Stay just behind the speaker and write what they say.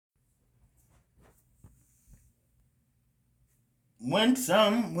Win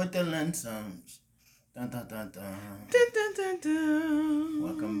some with the Linsums. Dun, dun, dun, dun. Dun, dun, dun, dun.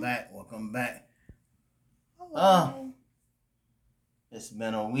 Welcome back. Hello. It's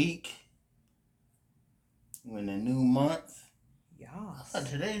been a week. We're in a new month. Yes.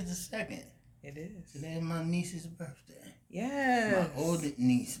 Today's the 2nd. It is. Today is my niece's birthday. Yes. My oldest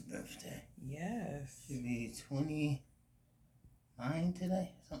niece's birthday. Yes. She'll be 29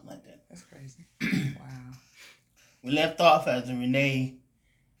 today, something like that. That's crazy. Wow. We left off as Renee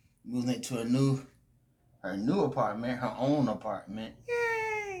moved into her new apartment, her own apartment.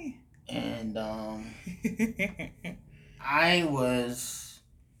 Yay. And I was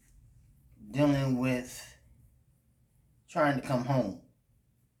dealing with trying to come home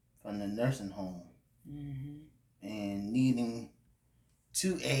from the nursing home and needing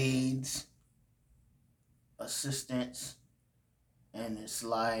 2 aides, assistants, and it's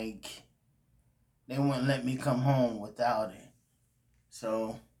like they wouldn't let me come home without it.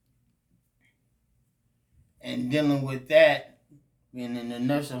 So, and dealing with that, being in the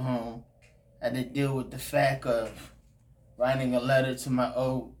nursing home, I had to deal with the fact of writing a letter to my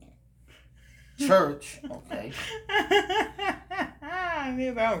old church. Okay. I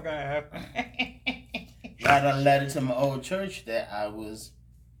knew that was going to happen. Write a letter to my old church that I was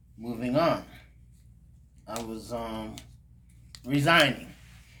moving on. I was resigning.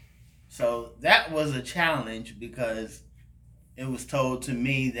 So that was a challenge because it was told to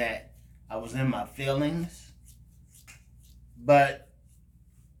me that I was in my feelings. But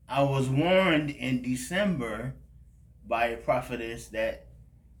I was warned in December by a prophetess that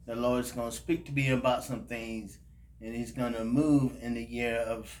the Lord's going to speak to me about some things and he's going to move in the year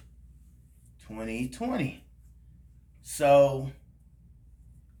of 2020. So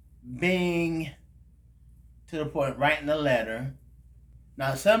being to the point, writing a letter.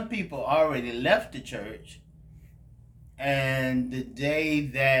 Now, some people already left the church, and the day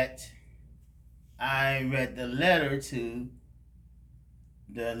that I read the letter to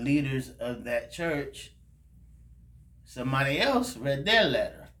the leaders of that church, somebody else read their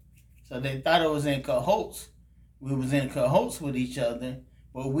letter. So they thought it was in cahoots. We was in cahoots with each other,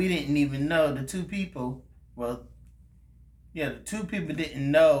 but we didn't even know the 2 people. The 2 people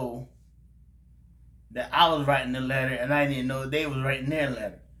didn't know that I was writing the letter, and I didn't know they was writing their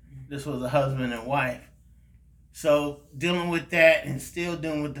letter. This was a husband and wife. So dealing with that and still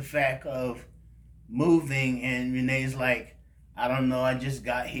dealing with the fact of moving, and Renee's like, I don't know, I just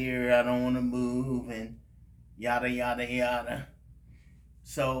got here, I don't want to move, and yada, yada, yada.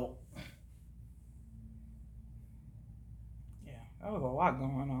 So yeah, that was a lot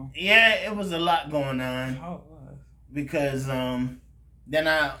going on. Yeah, it was a lot going on. Oh, it was. Because then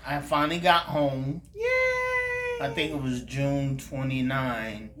I finally got home. Yay! I think it was June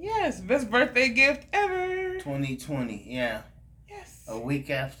 29. Yes, best birthday gift ever. 2020, yeah. Yes. A week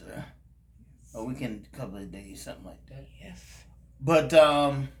after. A week and a couple of days, something like that. Yes. But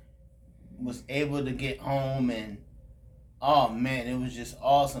was able to get home, and oh man, it was just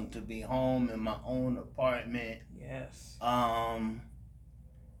awesome to be home in my own apartment. Yes.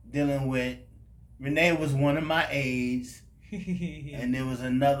 Dealing with Renee was one of my aides, and there was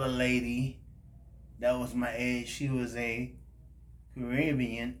another lady that was my age. She was a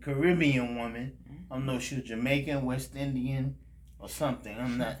Caribbean woman. I don't know if she was Jamaican, West Indian, or something.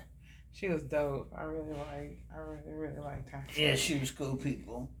 I'm not. She was dope. I really liked her. Yeah, she was cool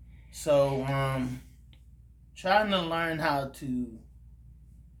people. So, trying to learn how to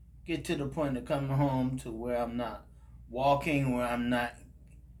get to the point of coming home to where I'm not walking, where I'm not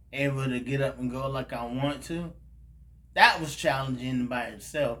able to get up and go like I want to. That was challenging by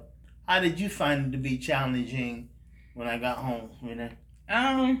itself. How did you find it to be challenging when I got home, Renee?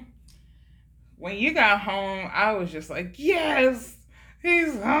 When you got home, I was just like, yes,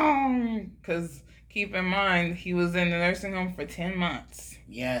 he's home. Because keep in mind, he was in the nursing home for 10 months.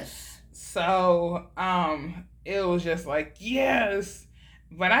 Yes. So, it was just like, yes.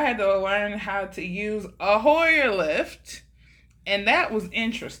 But I had to learn how to use a Hoyer lift. And that was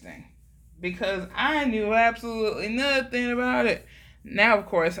interesting. Because I knew absolutely nothing about it. Now, of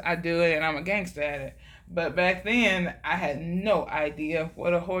course, I do it and I'm a gangster at it. But back then, I had no idea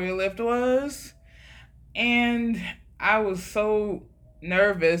what a Hoyer lift was. And I was so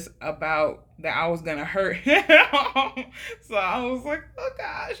nervous about that I was going to hurt him. So I was like, oh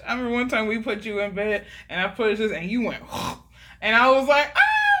gosh. I remember one time we put you in bed and I pushed this and you went, and I was like, oh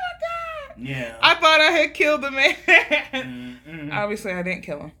my God. Yeah. I thought I had killed the man. Obviously, I didn't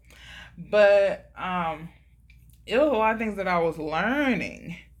kill him. But it was a lot of things that I was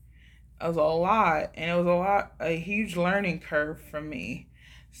learning. It was a lot. And it was a huge learning curve for me.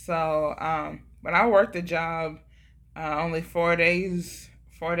 So, but I worked the job only 4 days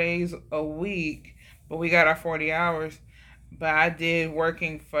a week, but we got our 40 hours. But I did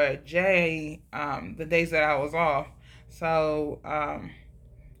working for Jay the days that I was off. So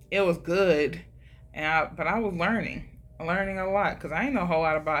it was good. But I was learning a lot because I didn't know a whole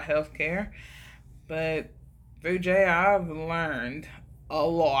lot about healthcare. But through Jay, I've learned a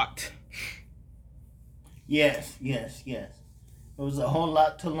lot. Yes. It was a whole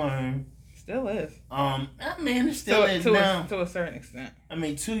lot to learn. Still is. I mean, it still is now. To a certain extent. I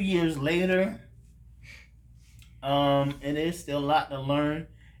mean, 2 years later, it is still a lot to learn.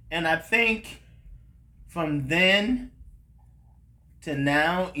 And I think from then to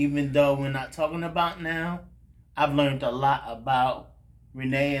now, even though we're not talking about now, I've learned a lot about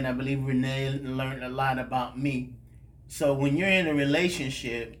Renee, and I believe Renee learned a lot about me. So when you're in a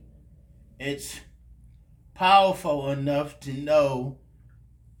relationship, it's powerful enough to know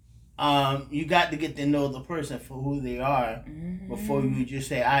you got to get to know the person for who they are before you just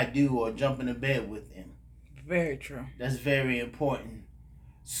say I do or jump into bed with them. Very true. That's very important.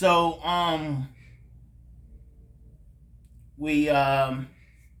 So we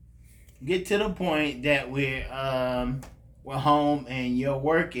get to the point that we're home and you're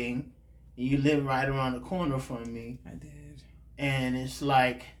working and you live right around the corner from me. I did. And it's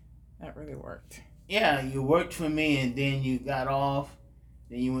like that really worked. Yeah, you worked for me and then you got off.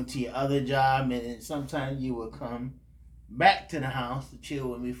 Then you went to your other job, and then sometimes you would come back to the house to chill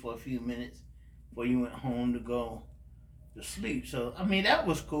with me for a few minutes before you went home to go to sleep. So, I mean, that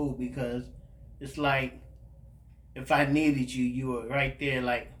was cool because it's like if I needed you, you were right there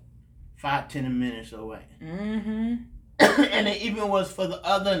like 5-10 minutes away. And it even was for the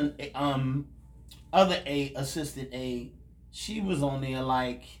other assistant aide. She was on there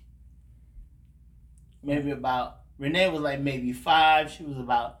like maybe about... Renee was like maybe 5. She was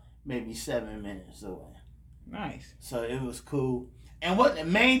about maybe 7 minutes away. Nice. So it was cool. And what the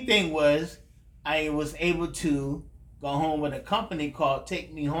main thing was, I was able to go home with a company called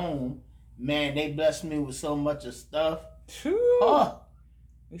Take Me Home. Man, they blessed me with so much of stuff. Oh,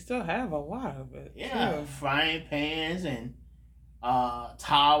 we still have a lot of it. Yeah, too. Frying pans and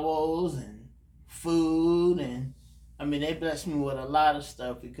towels and food. And I mean, they blessed me with a lot of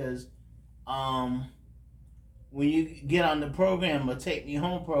stuff because... when you get on the program or Take Me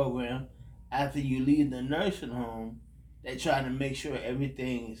Home program, after you leave the nursing home, they try to make sure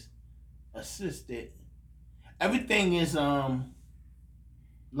everything's assisted. Everything is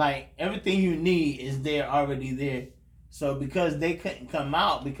like everything you need is already there. So because they couldn't come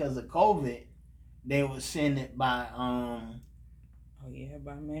out because of COVID, they would send it by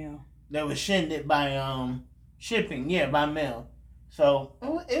by mail. They would send it by shipping, by mail. So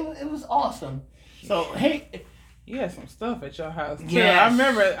it was awesome. So hey. You had some stuff at your house, too. Yes. I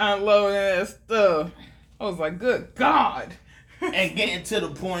remember unloading that stuff. I was like, good God. And getting to the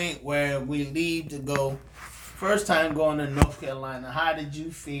point where we leave to go, first time going to North Carolina, how did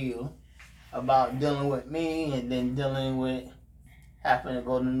you feel about dealing with me and then dealing with having to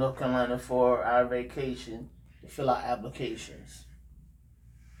go to North Carolina for our vacation to fill out applications?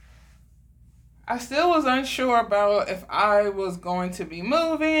 I still was unsure about if I was going to be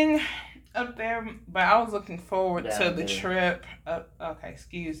moving up there, but I was looking forward to the trip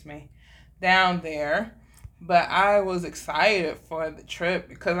down there. But I was excited for the trip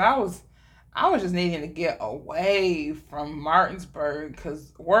because I was just needing to get away from Martinsburg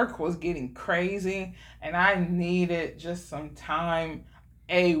because work was getting crazy and I needed just some time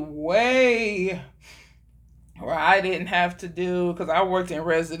away where I didn't have to do, because I worked in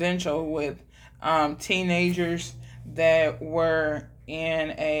residential with teenagers that were in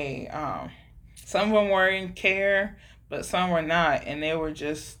some of them were in care, but some were not, and they were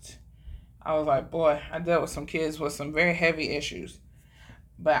just, I was like, boy, I dealt with some kids with some very heavy issues,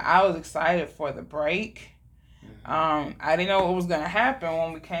 but I was excited for the break. I didn't know what was going to happen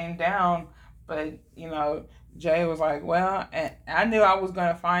when we came down, but, Jay was like, well, and I knew I was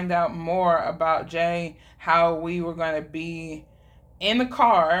going to find out more about Jay, how we were going to be in the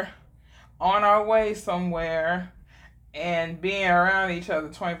car on our way somewhere, and being around each other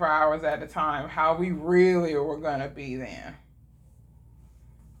 24 hours at a time, how we really were going to be then.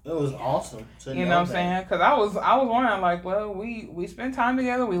 It was awesome. You know what I'm saying? Because I was wondering, like, well, we spend time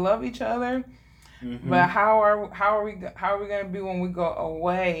together, we love each other, but how are we going to be when we go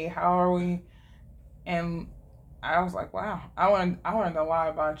away? How are we? And I was like, wow, I learned a lot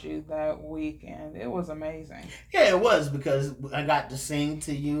about you that weekend. It was amazing. Yeah, it was, because I got to sing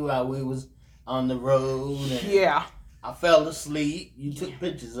to you while we was on the road. And I fell asleep. You took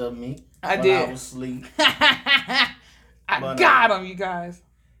pictures of me. I did. I was asleep. I got them, you guys.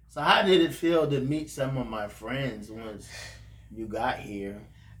 So how did it feel to meet some of my friends once you got here?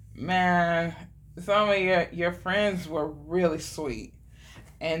 Man, some of your friends were really sweet,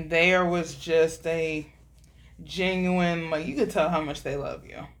 and there was just a genuine, like, you could tell how much they love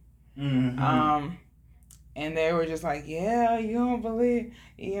you. Mm-hmm. And they were just like, yeah, you don't believe,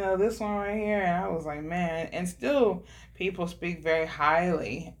 this one right here. And I was like, man. And still, people speak very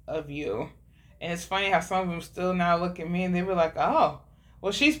highly of you. And it's funny how some of them still now look at me and they were like, oh,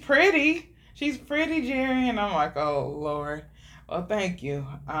 well, she's pretty. She's pretty, Jerry. And I'm like, oh, Lord. Well, thank you.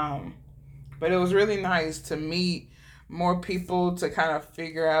 But it was really nice to meet more people to kind of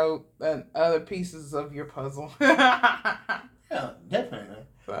figure out other pieces of your puzzle. Yeah, definitely.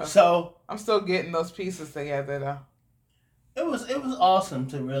 So, So I'm still getting those pieces together, though. it was awesome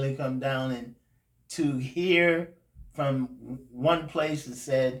to really come down and to hear from one place that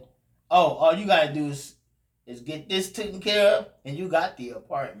said, "Oh, all you gotta do is get this taken care of, and you got the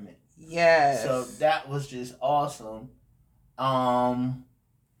apartment." Yes. So that was just awesome. Yeah.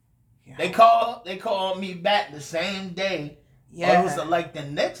 They called me back the same day. Yeah. Or it was like the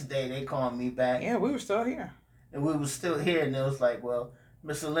next day they called me back. Yeah, we were still here. And we were still here, and it was like, well,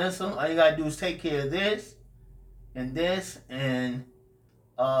 Mr. Linsom, all you gotta do is take care of this, and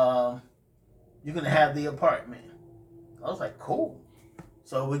you're gonna have the apartment. I was like, cool.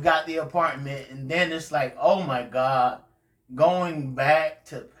 So we got the apartment, and then it's like, oh my God, going back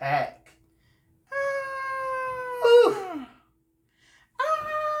to pack. Whew.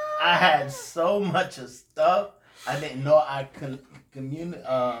 I had so much of stuff I didn't know I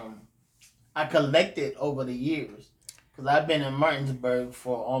I collected over the years. Because I've been in Martinsburg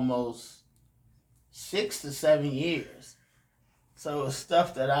for almost 6 to 7 years. So it's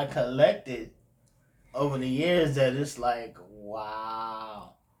stuff that I collected over the years that it's like,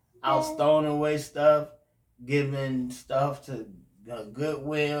 wow. I was throwing away stuff, giving stuff to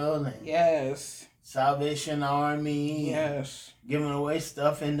Goodwill and Yes. Salvation Army. Yes. Giving away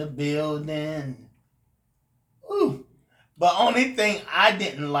stuff in the building. Ooh. But only thing I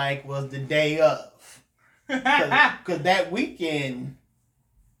didn't like was the day of. Because that weekend,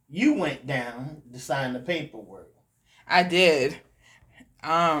 you went down to sign the paperwork. I did.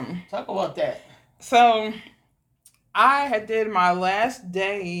 Talk about that. So, I had did my last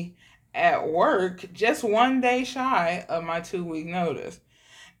day at work just one day shy of my 2-week notice.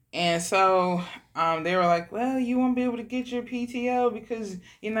 And so they were like, well, you won't be able to get your PTO because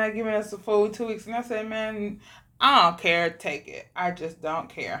you're not giving us the full 2 weeks. And I said, man, I don't care. Take it. I just don't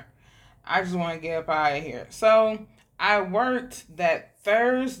care. I just want to get up out of here. So I worked that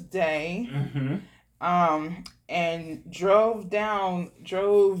Thursday and drove down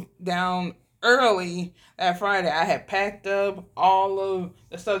early that Friday. I had packed up all of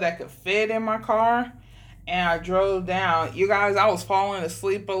the stuff that could fit in my car. And I drove down. You guys, I was falling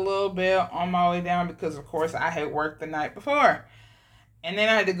asleep a little bit on my way down because, of course, I had worked the night before. And then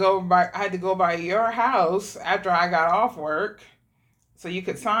I had to go by your house after I got off work so you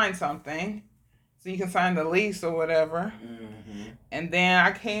could sign something. So you can sign the lease or whatever. Mm-hmm. And then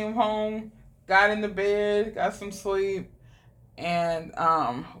I came home, got into bed, got some sleep, and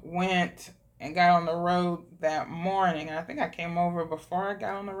went and got on the road that morning. And I think I came over before I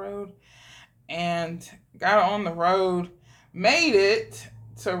got on the road. And got on the road, made it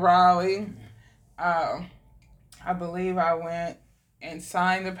to Raleigh. I believe I went and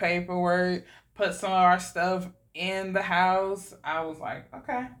signed the paperwork, put some of our stuff in the house. I was like,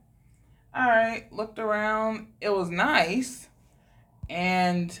 okay, all right. Looked around. It was nice.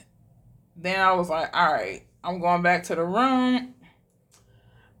 And then I was like, all right, I'm going back to the room.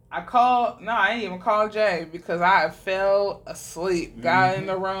 I didn't even call Jay because I fell asleep. Mm-hmm. Got in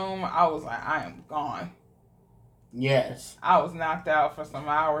the room. I was like, I am gone. Yes. I was knocked out for some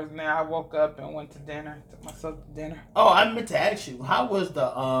hours, and then I woke up and went to dinner. Took myself to dinner. Oh, I meant to ask you, how was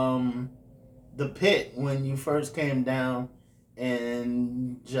the pit when you first came down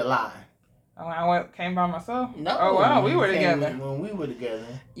in July? Oh, I came by myself? No. Oh, wow, we were together. When we were together.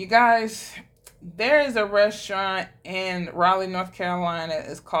 You guys, there is a restaurant in Raleigh, North Carolina.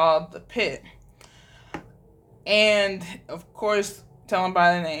 It's called The Pit. And, of course, tell them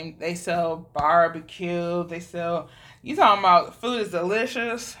by the name, they sell barbecue. You talking about food is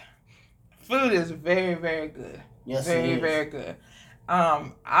delicious. Food is very, very good. Yes, very, very good.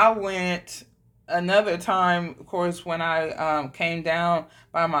 I went another time, of course, when I came down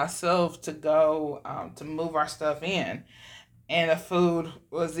by myself to go to move our stuff in. And the food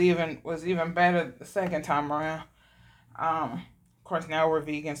was even better the second time around. Of course, now we're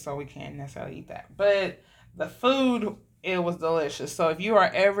vegan, so we can't necessarily eat that. But the food, it was delicious. So if you are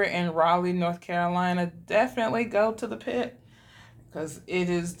ever in Raleigh, North Carolina, definitely go to The Pit. because it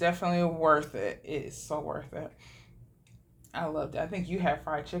is definitely worth it. It is so worth it. I loved it. I think you had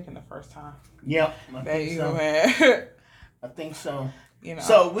fried chicken the first time. Yep, I That think you so. had. I think so. You know.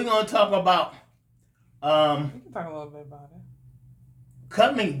 So we're gonna talk about we can talk a little bit about it.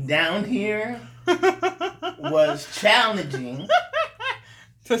 Coming down here was challenging,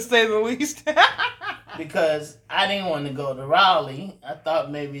 to say the least. because I didn't want to go to Raleigh. I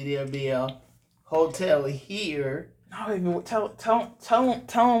thought maybe there'd be a hotel here. No, tell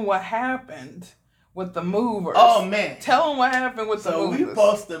them what happened with the movers. Oh man, tell them what happened with the movers. So we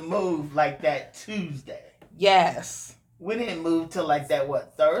supposed to move like that Tuesday. Yes. We didn't move till like that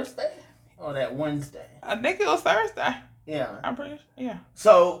Thursday or that Wednesday. I think it was Thursday. Yeah, I'm pretty sure. Yeah.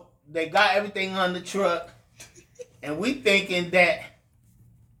 So they got everything on the truck, and we thinking that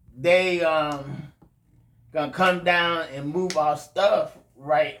they gonna come down and move our stuff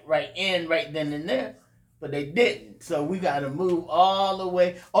right then and there, but they didn't. So we got to move all the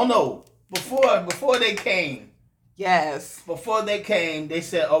way. Oh no! Before they came. Yes. Before they came, they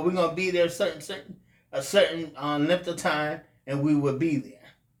said, "Oh, we're gonna be there a certain length of time, and we will be there."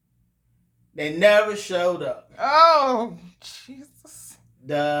 They never showed up. Oh, Jesus.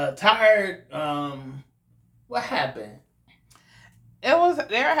 The tired, what happened? They were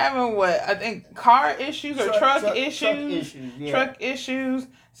having what? I think car issues or truck issues. Truck issues.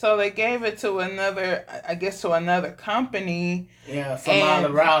 So they gave it to another company. Yeah, from out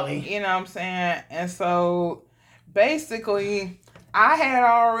of Raleigh. You know what I'm saying? And so basically, I had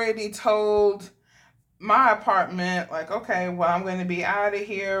already told my apartment, like, okay, well, I'm going to be out of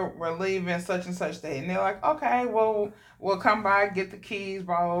here. We're leaving such and such day. And they're like, okay, well, we'll come by, get the keys,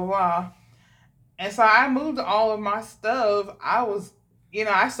 blah, blah, blah. And so I moved all of my stuff. I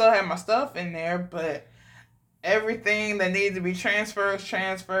still had my stuff in there, but everything that needed to be transferred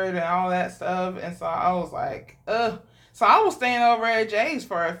and all that stuff. And so I was like, ugh. So I was staying over at Jay's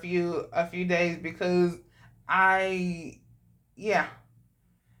for a few days because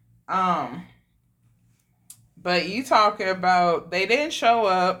But you talking about they didn't show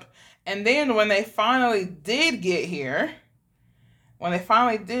up, and then when they finally did get here,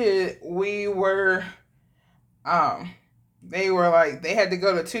 we were, they were like, they had to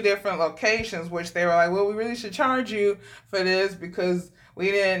go to 2 different locations, which they were like, well, we really should charge you for this because we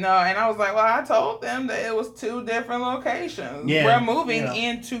didn't know. And I was like, well, I told them that it was 2 different locations. Yeah, we're moving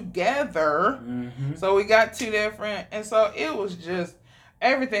in together. Mm-hmm. So we got 2 different, and so it was just,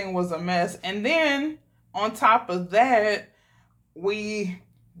 everything was a mess. And then on top of that,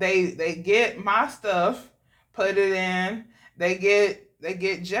 they get my stuff, put it in. They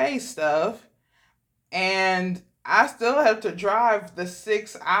get Jay's stuff, and I still have to drive the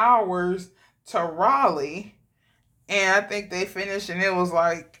 6 hours to Raleigh. And I think they finished, and it was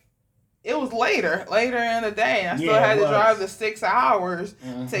later in the day. I still had to drive the 6 hours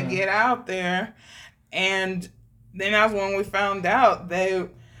to get out there, and then that's when we found out they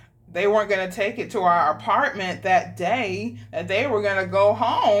weren't going to take it to our apartment that day, that they were going to go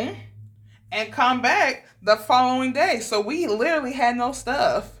home and come back the following day. So we literally had no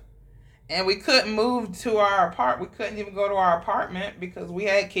stuff, and we couldn't move to our apartment. We couldn't even go to our apartment because we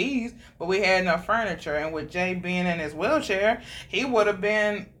had keys, but we had no furniture. And with Jay being in his wheelchair, he would have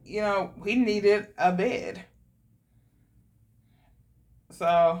been, he needed a bed.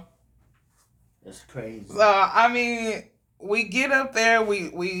 So that's crazy. So I mean, we get up there,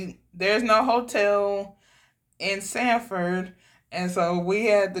 there's no hotel in Sanford, and so we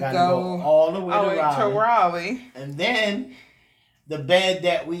had to go all the way to Raleigh. And then the bed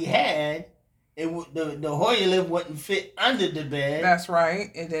that we had, the Hoyer lift wouldn't fit under the bed. That's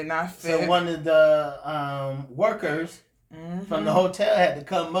right, it did not fit. So one of the workers from the hotel had to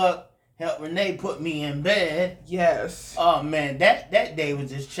come up, help Renee put me in bed. Yes. Oh man, that day was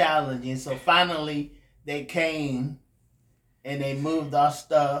just challenging. So finally they came and they moved our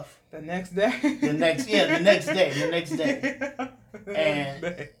stuff. The next day. The next day.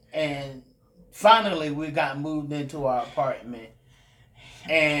 And finally we got moved into our apartment.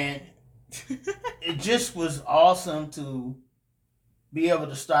 And it just was awesome to be able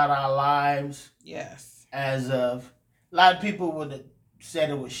to start our lives. Yes. As of, a lot of people would have said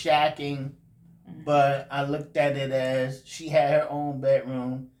it was shacking, but I looked at it as she had her own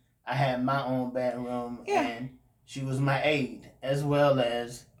bedroom, I had my own bedroom, and she was my aide, as well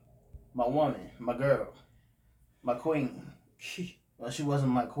as my woman, my girl, my queen. Well, she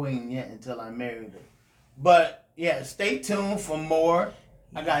wasn't my queen yet until I married her. But yeah, stay tuned for more.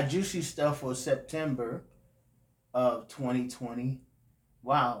 I got juicy stuff for September of 2020.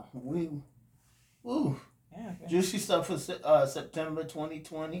 Wow, juicy stuff for September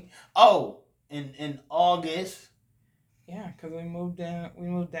 2020. Oh, in August, Yeah, because we moved in. We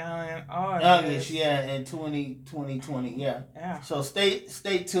moved down in August. August, yeah, in 2020, yeah. Yeah. So stay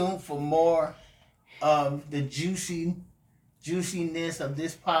tuned for more of the juiciness of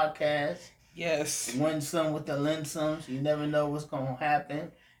this podcast. Yes. Win some with the Linsoms. You never know what's gonna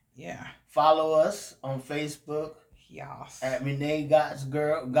happen. Yeah. Follow us on Facebook. Yes. At Renee God's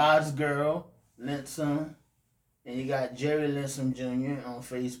Girl Linsom. And you got Jerry Linsom Jr. on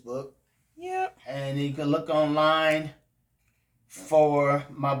Facebook. Yep. And you can look online for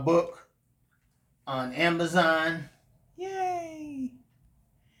my book on Amazon. Yay.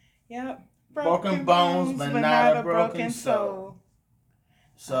 Yep. Broken bones, but not a broken soul.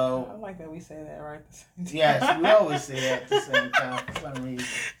 So I like that we say that right at the same time. Yes, we always say that at the same time for some reason.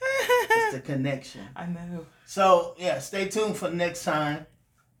 It's the connection. I know. So yeah, stay tuned for next time,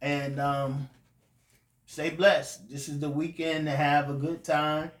 and stay blessed. This is the weekend to have a good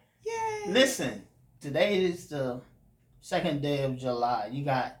time. Yay! Listen, today is the 2nd day of July. You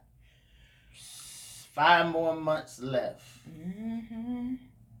got 5 more months left. Mm-hmm.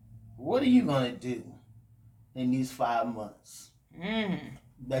 What are you gonna do in these 5 months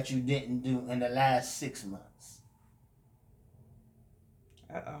that you didn't do in the last 6 months?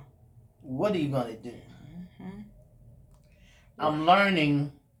 Uh-oh. What are you gonna do? Mm-hmm. I'm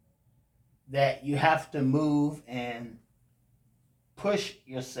learning that you have to move and push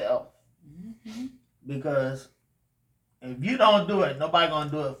yourself, because if you don't do it, nobody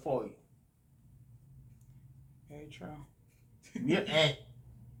gonna do it for you. Very true. And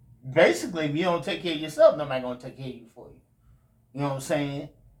basically, if you don't take care of yourself, nobody gonna take care of you for you. You know what I'm saying?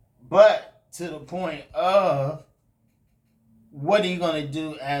 But to the point of, what are you gonna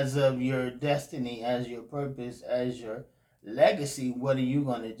do as of your destiny, as your purpose, as your legacy? What are you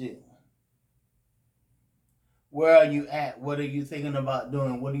gonna do? Where are you at? What are you thinking about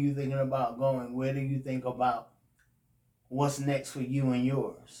doing? What are you thinking about going? Where do you think about what's next for you and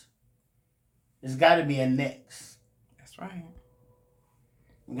yours? There's got to be a next. That's right.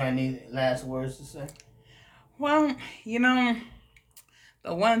 You got any last words to say? Well, the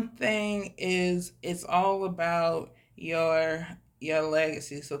one thing is, it's all about your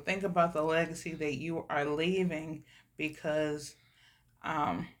legacy. So think about the legacy that you are leaving, because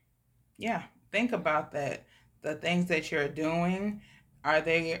think about that. The things that you're doing, are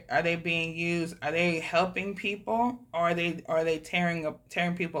they being used? Are they helping people, or are they tearing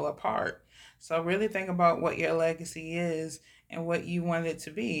people apart? So really think about what your legacy is and what you want it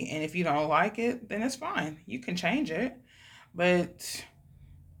to be. And if you don't like it, then it's fine. You can change it. But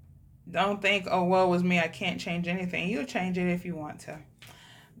don't think, oh, well, it was me, I can't change anything. You'll change it if you want to.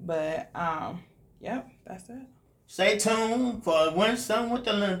 But that's it. Stay tuned for Win Some with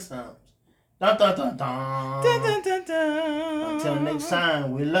the Linsoms. Dun, dun, dun, dun. Dun, dun, dun, dun. Until next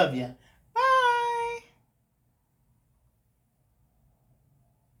time, we love you.